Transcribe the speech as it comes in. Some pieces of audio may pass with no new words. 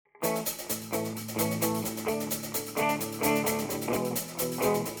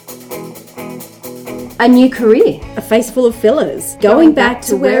A new career. A face full of fillers. Going back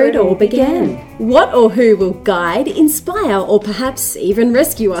to where it all began. What or who will guide, inspire, or perhaps even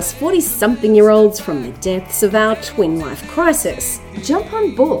rescue us 40-something-year-olds from the depths of our twin life crisis? Jump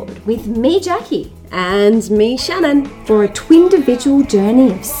on board with me, Jacqui. And me, Shannon. For a twin-individual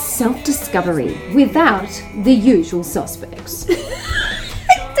journey of self-discovery without the usual suspects. Do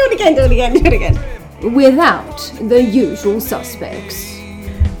it again. Without the usual suspects.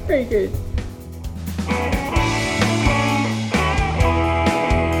 Very good.